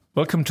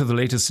Welcome to the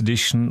latest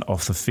edition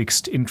of the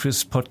Fixed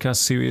Interest podcast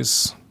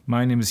series.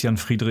 My name is Jan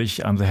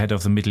Friedrich. I'm the head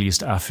of the Middle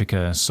East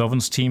Africa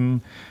Sovereigns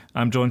team.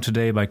 I'm joined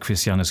today by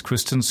Christianus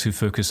Christens, who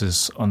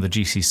focuses on the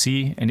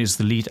GCC and is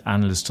the lead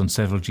analyst on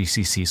several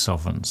GCC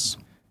sovereigns.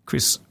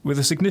 Chris, with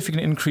a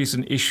significant increase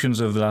in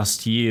issuance over the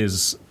last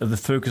years, the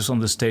focus on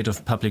the state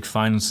of public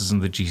finances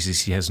in the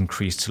GCC has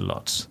increased a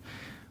lot.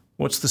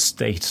 What's the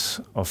state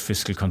of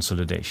fiscal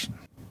consolidation?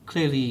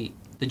 Clearly,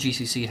 the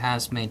GCC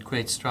has made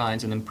great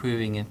strides in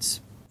improving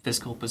its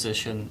fiscal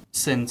position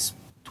since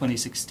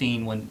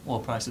 2016 when oil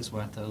prices were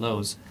at their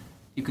lows.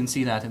 You can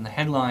see that in the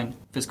headline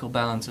fiscal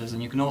balances,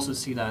 and you can also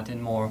see that in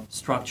more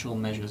structural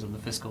measures of the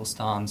fiscal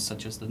stance,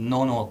 such as the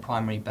non-oil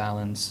primary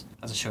balance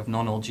as a share of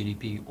non-oil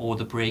GDP or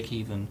the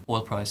break-even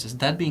oil prices.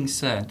 That being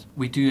said,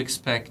 we do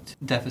expect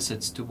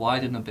deficits to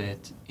widen a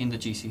bit in the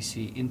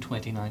GCC in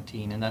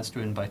 2019, and that's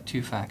driven by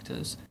two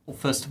factors. Well,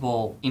 first of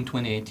all, in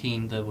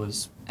 2018, there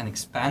was an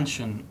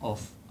expansion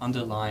of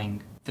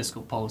underlying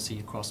fiscal policy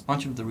across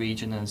much of the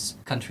region as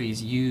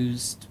countries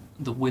used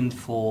the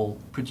windfall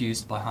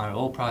produced by higher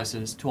oil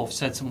prices to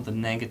offset some of the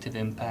negative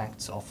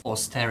impacts of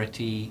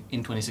austerity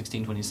in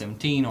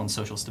 2016-2017 on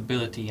social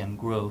stability and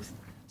growth.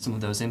 Some of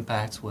those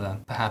impacts were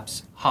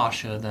perhaps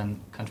harsher than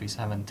countries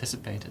have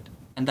anticipated.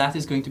 And that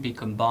is going to be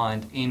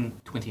combined in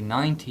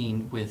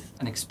 2019 with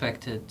an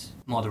expected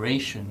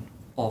moderation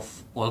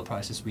of oil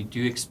prices. We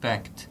do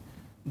expect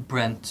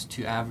Brent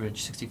to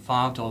average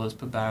 $65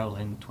 per barrel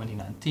in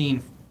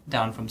 2019,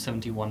 down from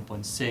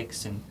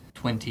 71.6 in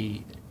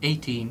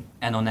 2018,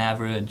 and on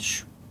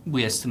average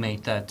we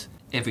estimate that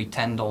every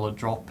 $10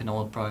 drop in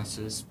oil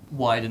prices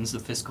widens the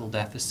fiscal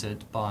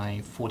deficit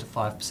by 4 to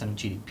 5% of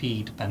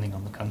GDP depending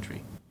on the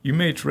country. You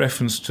made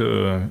reference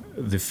to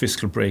the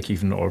fiscal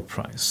break-even oil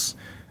price.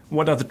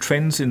 What are the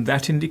trends in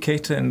that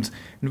indicator, and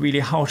really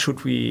how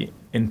should we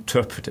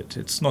interpret it?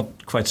 It's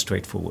not quite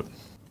straightforward.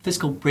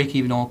 Fiscal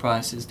break-even oil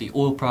price is the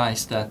oil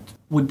price that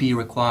would be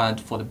required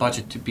for the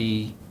budget to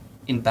be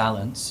in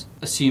balance,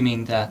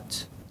 assuming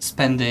that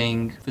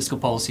spending, fiscal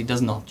policy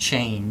does not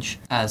change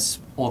as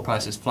oil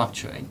prices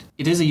fluctuate.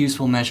 It is a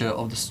useful measure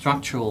of the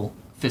structural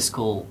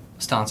fiscal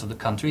stance of the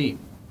country.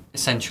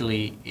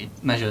 Essentially, it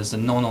measures the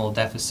non-oil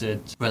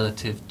deficit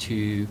relative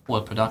to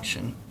oil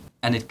production,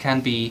 and it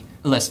can be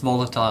less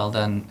volatile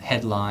than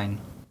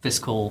headline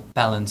fiscal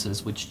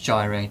balances which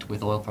gyrate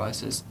with oil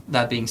prices.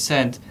 That being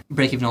said,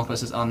 break-even oil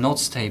prices are not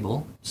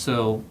stable.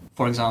 So,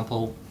 for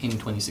example, in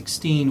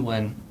 2016,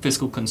 when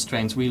fiscal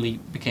constraints really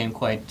became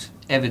quite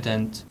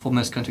evident for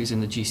most countries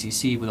in the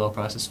GCC with oil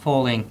prices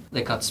falling,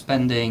 they cut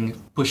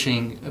spending,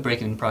 pushing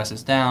break-even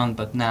prices down.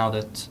 But now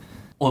that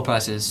oil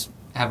prices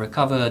have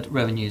recovered,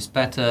 revenue is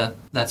better,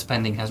 that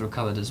spending has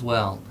recovered as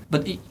well.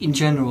 But in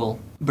general,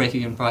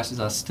 break-even prices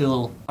are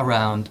still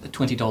around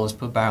 $20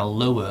 per barrel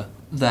lower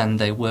than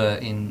they were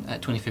in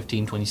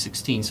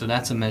 2015-2016. So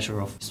that's a measure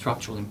of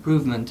structural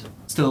improvement.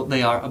 Still,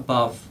 they are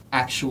above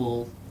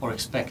actual or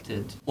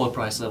expected oil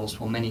price levels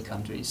for many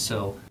countries.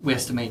 So we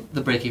estimate the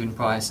break-even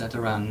price at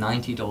around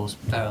 $90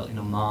 per barrel in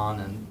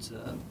Oman and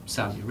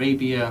Saudi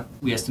Arabia.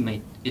 We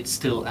estimate it's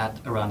still at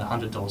around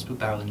 $100 per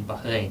barrel in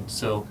Bahrain.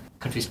 So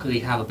countries clearly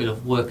have a bit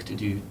of work to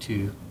do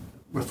to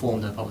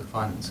reform their public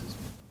finances.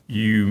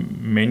 You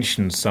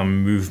mentioned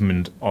some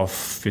movement of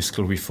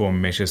fiscal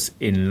reform measures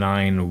in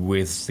line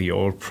with the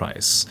oil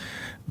price.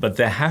 But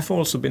there have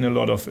also been a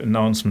lot of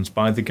announcements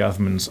by the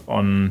governments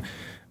on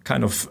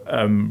kind of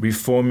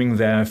reforming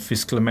their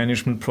fiscal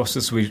management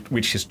process,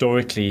 which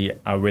historically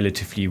are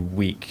relatively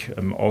weak.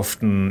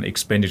 Often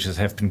expenditures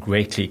have been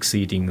greatly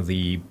exceeding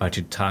the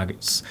budget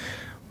targets.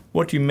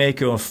 What do you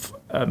make of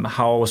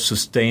how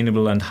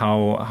sustainable and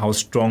how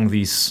strong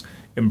these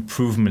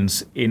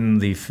improvements in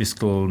the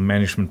fiscal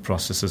management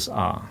processes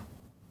are?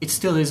 It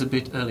still is a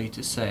bit early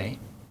to say.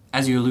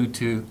 As you allude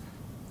to,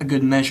 a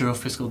good measure of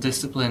fiscal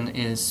discipline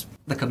is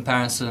the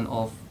comparison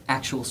of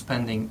actual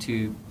spending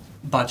to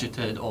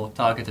budgeted or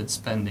targeted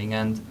spending,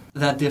 and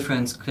that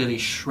difference clearly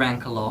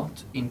shrank a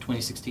lot in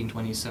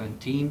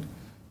 2016-2017,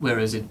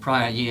 whereas in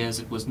prior years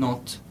it was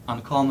not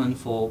uncommon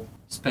for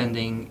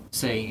spending,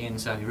 say in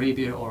Saudi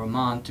Arabia or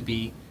Oman, to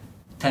be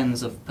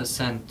tens of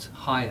 %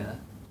 higher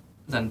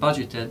than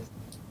budgeted.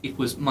 It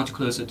was much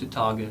closer to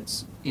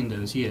targets in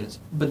those years.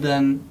 But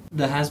then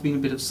there has been a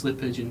bit of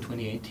slippage in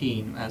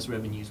 2018 as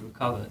revenues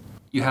recovered.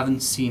 You haven't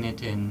seen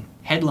it in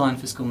headline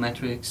fiscal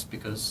metrics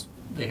because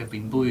they have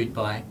been buoyed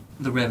by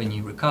the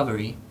revenue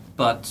recovery,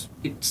 but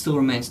it still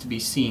remains to be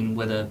seen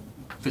whether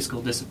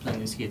fiscal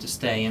discipline is here to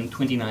stay, and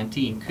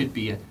 2019 could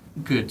be a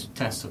good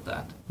test of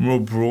that. More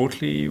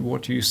broadly,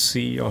 what do you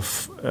see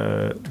of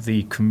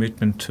the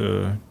commitment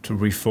to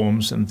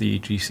reforms in the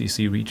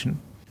GCC region?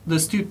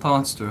 There's two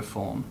parts to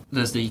reform.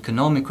 There's the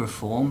economic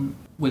reform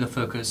with a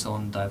focus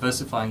on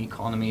diversifying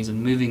economies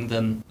and moving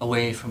them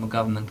away from a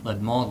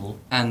government-led model.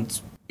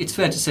 And it's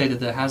fair to say that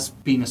there has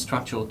been a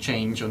structural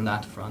change on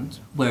that front,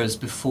 whereas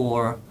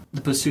before the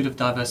pursuit of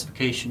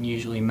diversification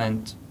usually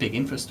meant big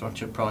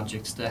infrastructure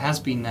projects. There has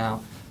been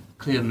now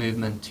clear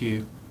movement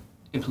to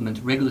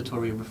implement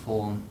regulatory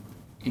reform,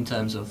 in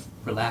terms of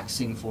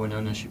relaxing foreign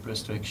ownership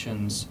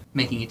restrictions,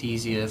 making it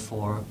easier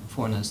for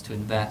foreigners to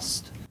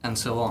invest, and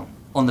so on.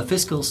 On the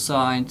fiscal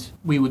side,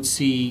 we would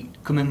see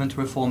commitment to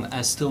reform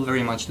as still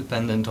very much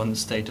dependent on the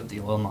state of the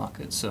oil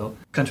market. So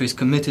countries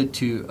committed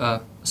to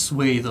a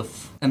swathe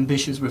of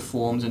ambitious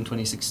reforms in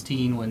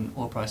 2016 when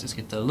oil prices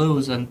hit their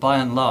lows, and by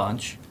and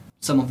large,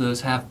 some of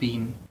those have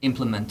been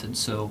implemented.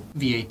 So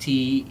VAT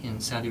in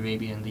Saudi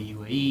Arabia and the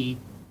UAE,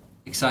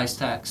 excise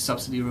tax,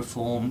 subsidy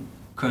reform,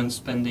 current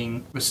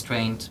spending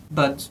restraint.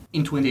 But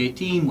in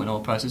 2018, when oil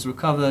prices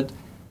recovered,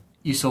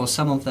 you saw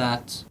some of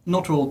that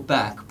not rolled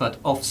back, but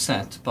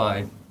offset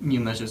by new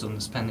measures on the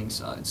spending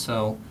side.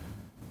 So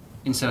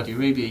in Saudi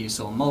Arabia, you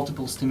saw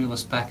multiple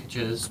stimulus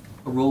packages,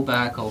 a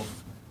rollback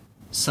of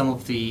some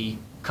of the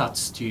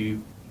cuts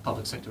to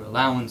public sector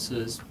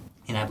allowances.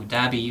 In Abu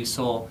Dhabi, you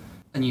saw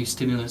a new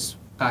stimulus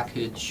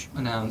package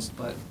announced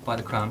by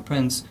the Crown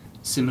Prince.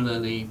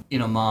 Similarly,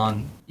 in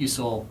Oman, you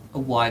saw a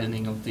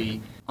widening of the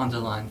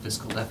underlying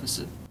fiscal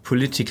deficit.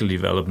 Political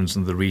developments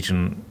in the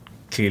region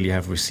clearly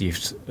have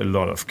received a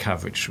lot of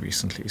coverage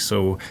recently.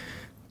 So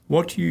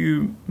what do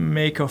you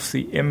make of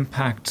the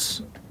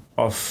impact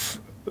of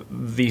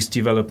these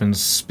developments,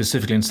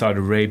 specifically in Saudi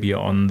Arabia,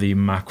 on the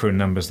macro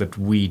numbers that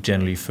we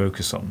generally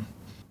focus on?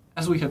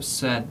 As we have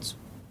said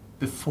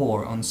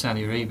before on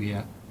Saudi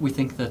Arabia, we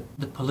think that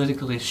the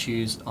political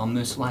issues are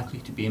most likely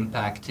to be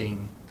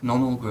impacting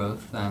non-oil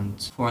growth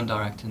and foreign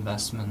direct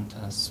investment,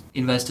 as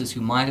investors who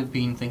might have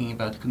been thinking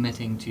about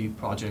committing to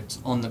projects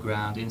on the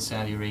ground in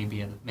Saudi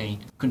Arabia that may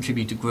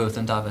contribute to growth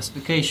and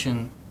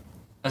diversification,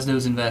 as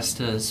those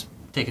investors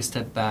take a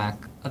step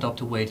back, adopt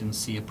a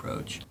wait-and-see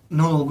approach.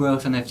 Non-oil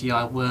growth and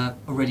FDI were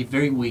already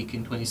very weak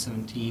in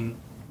 2017.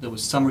 There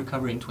was some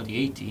recovery in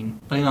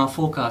 2018, but in our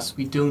forecast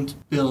we don't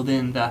build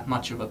in that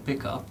much of a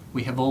pickup.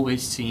 We have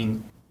always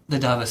seen the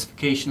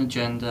diversification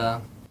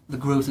agenda, the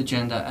growth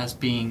agenda as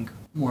being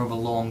more of a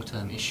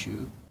long-term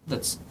issue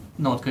that's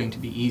not going to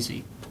be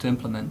easy to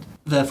implement.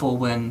 Therefore,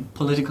 when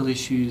political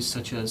issues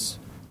such as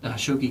the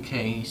Khashoggi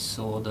case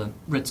or the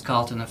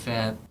Ritz-Carlton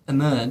affair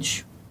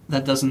emerge,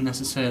 that doesn't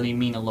necessarily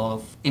mean a lot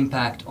of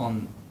impact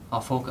on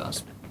our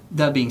forecast.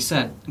 That being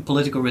said,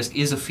 political risk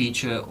is a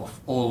feature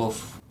of all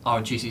of our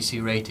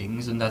GCC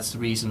ratings, and that's the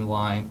reason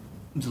why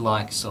the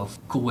likes of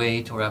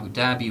Kuwait or Abu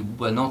Dhabi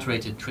were not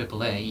rated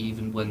AAA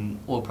even when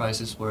oil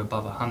prices were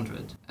above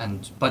 100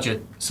 and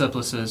budget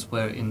surpluses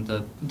were in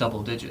the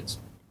double digits.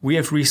 We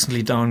have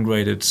recently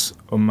downgraded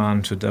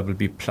Oman to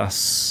BB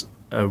plus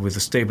with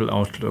a stable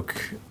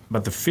outlook,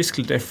 but the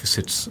fiscal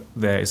deficit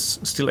there is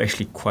still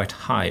actually quite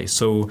high.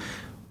 So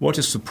what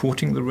is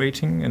supporting the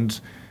rating, and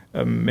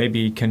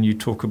maybe can you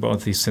talk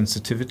about these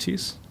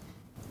sensitivities?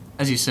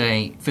 As you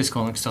say,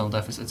 fiscal and external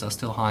deficits are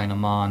still high in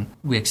Oman.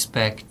 We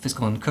expect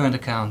fiscal and current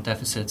account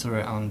deficits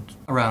around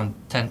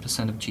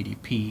 10% of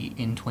GDP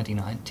in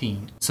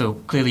 2019. So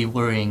clearly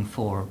worrying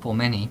for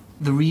many.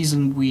 The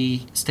reason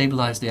we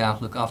stabilized the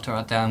outlook after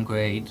our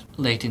downgrade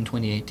late in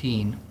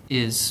 2018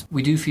 is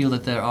we do feel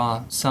that there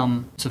are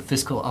some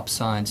fiscal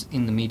upsides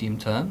in the medium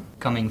term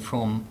coming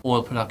from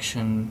oil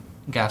production,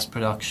 gas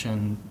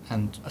production,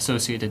 and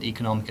associated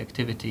economic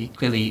activity.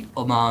 Clearly,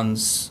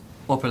 Oman's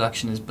oil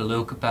production is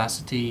below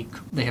capacity.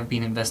 They have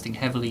been investing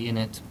heavily in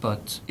it,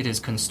 but it is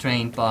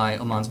constrained by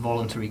Oman's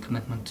voluntary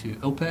commitment to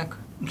OPEC.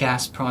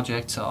 Gas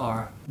projects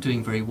are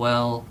doing very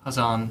well.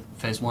 Hazan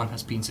Phase 1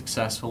 has been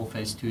successful,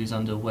 Phase 2 is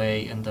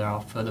underway, and there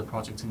are further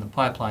projects in the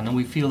pipeline. And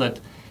we feel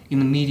that in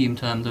the medium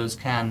term, those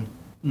can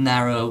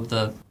narrow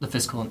the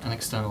fiscal and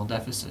external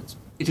deficits.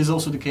 It is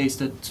also the case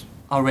that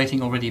our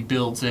rating already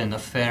builds in a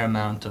fair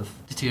amount of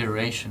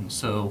deterioration.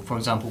 So, for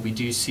example, we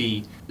do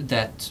see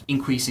debt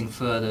increasing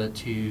further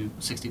to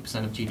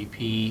 60% of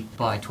GDP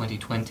by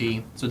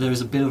 2020. So there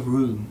is a bit of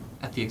room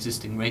at the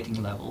existing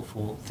rating level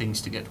for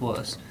things to get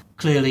worse.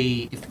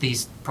 Clearly, if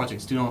these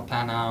projects do not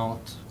pan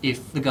out,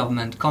 if the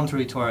government,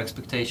 contrary to our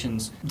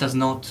expectations, does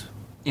not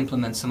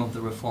implement some of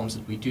the reforms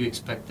that we do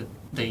expect that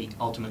they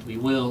ultimately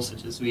will,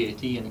 such as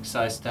VAT and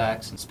excise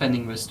tax and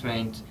spending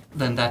restraint,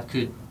 then that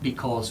could be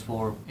cause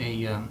for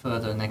a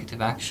further negative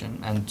action.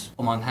 And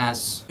Oman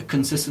has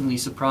consistently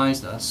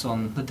surprised us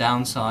on the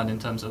downside in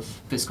terms of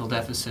fiscal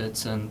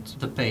deficits and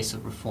the pace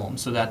of reform.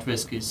 So that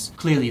risk is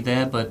clearly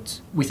there, but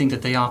we think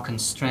that they are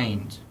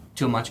constrained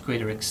to a much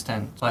greater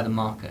extent by the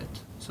market.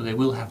 So they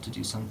will have to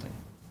do something.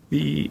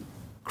 The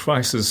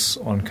crisis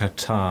on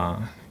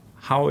Qatar,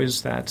 how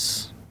is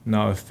that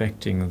now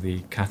affecting the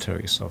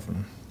Qatari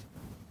sovereign?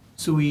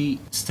 So we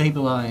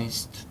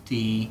stabilized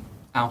the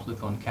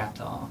outlook on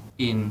Qatar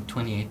in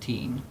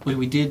 2018, but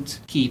we did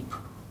keep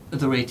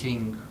the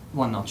rating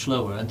one notch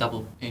lower, a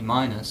AA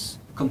minus,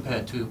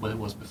 compared to what it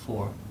was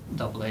before,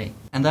 AA.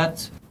 And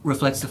that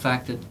reflects the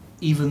fact that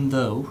even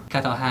though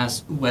Qatar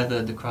has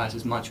weathered the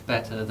crisis much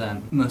better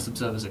than most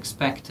observers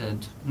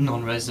expected,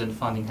 non-resident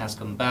funding has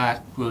come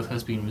back, growth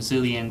has been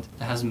resilient,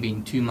 there hasn't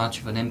been too much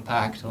of an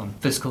impact on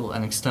fiscal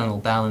and external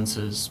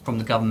balances from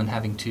the government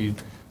having to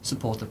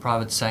support the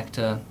private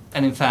sector.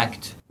 And in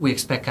fact, we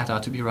expect Qatar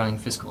to be running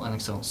fiscal and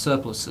external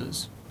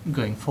surpluses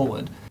going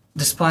forward.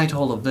 Despite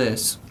all of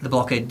this, the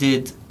blockade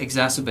did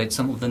exacerbate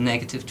some of the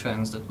negative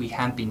trends that we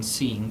had been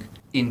seeing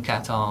in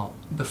Qatar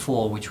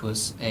before, which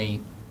was a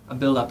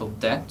build-up of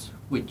debt,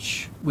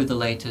 which with the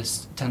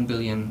latest 10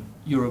 billion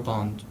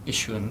Eurobond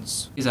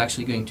issuance is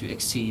actually going to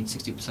exceed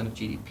 60% of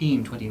GDP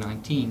in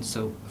 2019,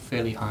 so a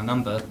fairly high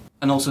number.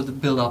 And also the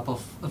build-up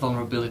of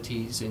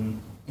vulnerabilities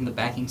in the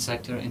banking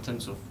sector in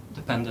terms of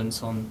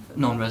dependence on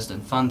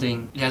non-resident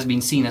funding. It has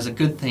been seen as a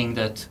good thing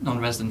that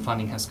non-resident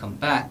funding has come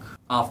back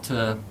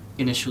after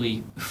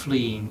initially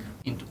fleeing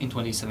in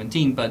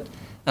 2017, but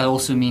that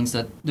also means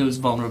that those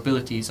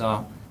vulnerabilities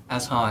are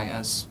as high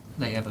as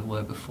they ever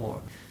were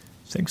before.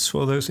 Thanks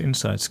for those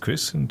insights,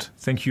 Chris, and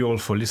thank you all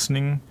for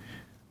listening.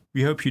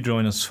 We hope you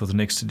join us for the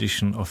next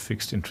edition of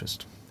Fixed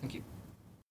Interest. Thank you.